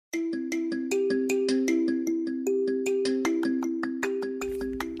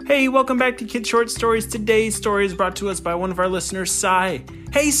Hey, welcome back to Kid Short Stories. Today's story is brought to us by one of our listeners, Sai.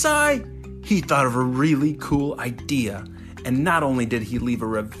 Hey, Sai! He thought of a really cool idea. And not only did he leave a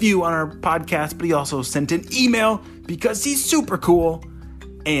review on our podcast, but he also sent an email because he's super cool.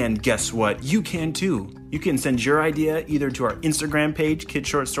 And guess what? You can too. You can send your idea either to our Instagram page, Kid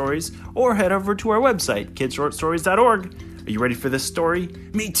Short Stories, or head over to our website, kidshortstories.org. Are you ready for this story?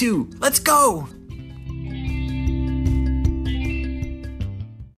 Me too. Let's go!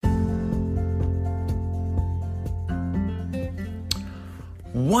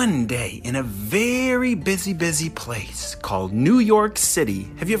 One day in a very busy place called New York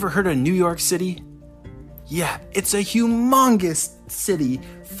City. Have you ever heard of New York City? Yeah, it's a humongous city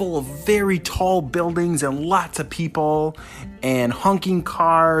full of very tall buildings and lots of people and honking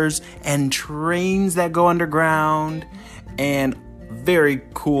cars and trains that go underground and very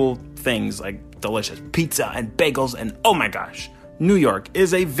cool things like delicious pizza and bagels and oh my gosh, New York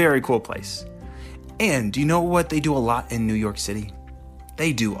is a very cool place. And do you know what they do a lot in New York City?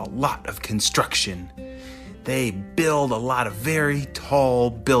 They do a lot of construction. They build a lot of very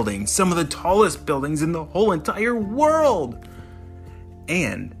tall buildings, some of the tallest buildings in the whole entire world.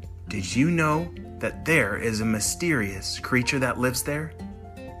 And did you know that there is a mysterious creature that lives there?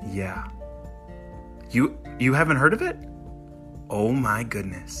 Yeah. You haven't heard of it? Oh my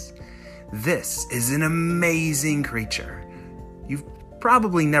goodness. This is an amazing creature. You've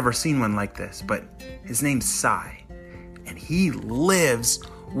probably never seen one like this, but his name's Sai. And he lives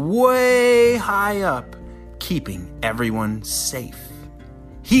way high up, keeping everyone safe.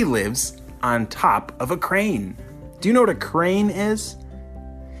 He lives on top of a crane. Do you know what a crane is?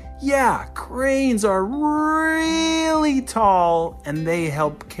 Yeah, cranes are really tall and they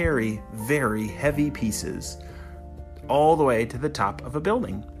help carry very heavy pieces all the way to the top of a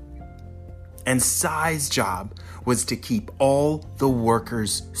building. And Sai's job was to keep all the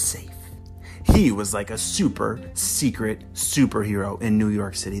workers safe. He was like a super secret superhero in New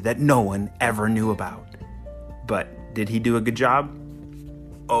York City that no one ever knew about. But did he do a good job?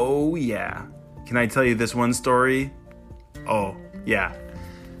 Oh yeah. Can I tell you this one story? Oh yeah.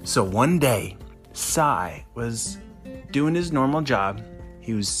 So one day, Sai was doing his normal job.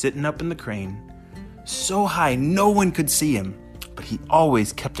 He was sitting up in the crane, so high no one could see him, but he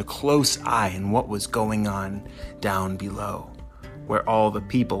always kept a close eye on what was going on down below, where all the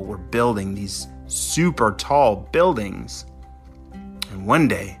people were building these super tall buildings. And one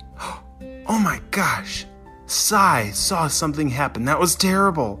day, oh my gosh, Sai saw something happen that was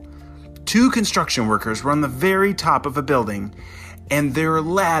terrible. 2 construction workers were on the very top of a building, and their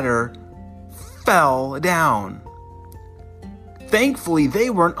ladder fell down. Thankfully, they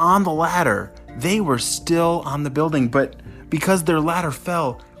weren't on the ladder. They were still on the building, but because their ladder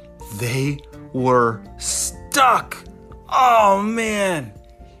fell, they were stuck. Oh man,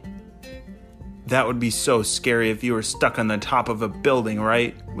 that would be so scary if you were stuck on the top of a building,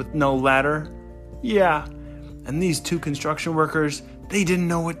 right? With no ladder? Yeah, and these 2 construction workers, they didn't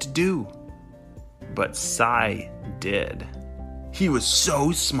know what to do. But Sai did. He was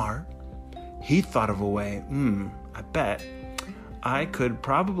so smart. He thought of a way, I bet I could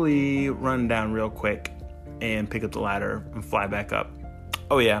probably run down real quick and pick up the ladder and fly back up.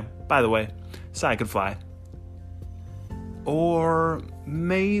 Oh yeah, by the way, Sai could fly. Or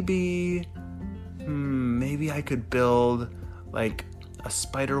maybe I could build like a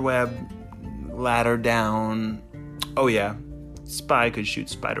spider web ladder down. Oh yeah, Spy could shoot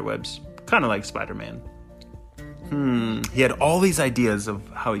spider webs, kind of like Spider-Man. He had all these ideas of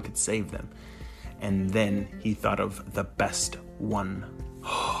how he could save them. And then he thought of the best one.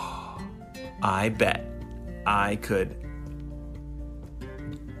 I bet I could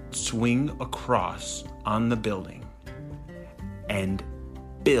swing across on the building and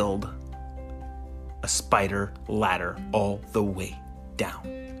build a spider ladder all the way down.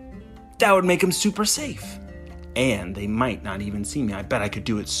 That would make him super safe. And they might not even see me. I bet I could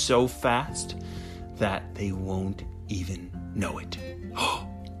do it so fast that they won't even know it.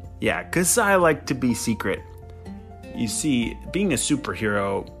 Yeah, because I like to be secret. You see, being a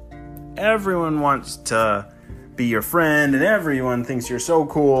superhero, everyone wants to be your friend and everyone thinks you're so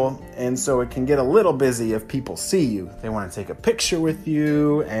cool. And so it can get a little busy if people see you. They want to take a picture with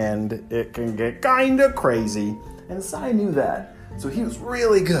you and it can get kind of crazy. And Sai knew that. So he was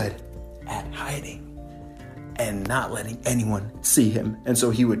really good at hiding and not letting anyone see him. And so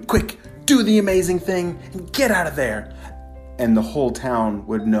he would quick do the amazing thing and get out of there. And the whole town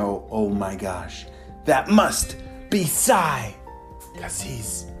would know, oh my gosh, that must be Sai, because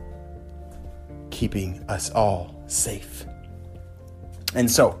he's keeping us all safe. And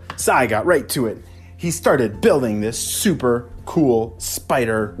so Sai got right to it. He started building this super cool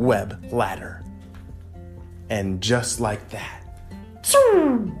spider web ladder. And just like that,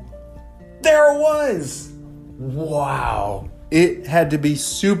 there it was. Wow. It had to be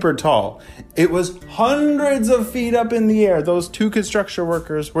super tall. It was hundreds of feet up in the air. Those two construction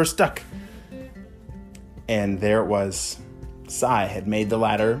workers were stuck. And there it was. Sai had made the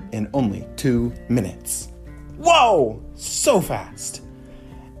ladder in only 2 minutes. Whoa! So fast.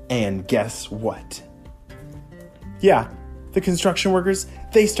 And guess what? Yeah, the construction workers,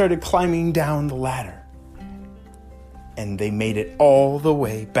 they started climbing down the ladder. And they made it all the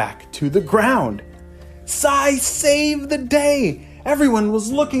way back to the ground. Sai saved the day. Everyone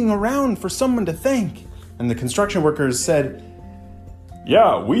was looking around for someone to thank. And the construction workers said,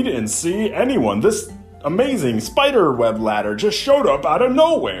 "Yeah, we didn't see anyone. This amazing spider web ladder just showed up out of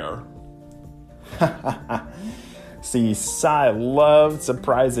nowhere." See, Sai loved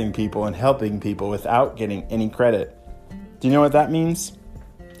surprising people and helping people without getting any credit. Do you know what that means?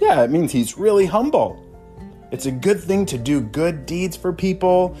 Yeah, it means he's really humble. It's a good thing to do good deeds for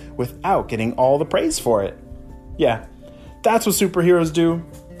people without getting all the praise for it. Yeah, that's what superheroes do.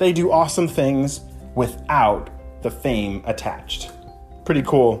 They do awesome things without the fame attached. Pretty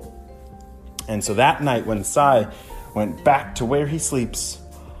cool. And so that night when Sai went back to where he sleeps,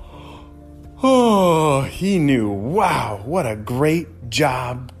 he knew, wow, what a great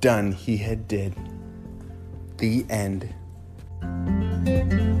job done he had did. The end.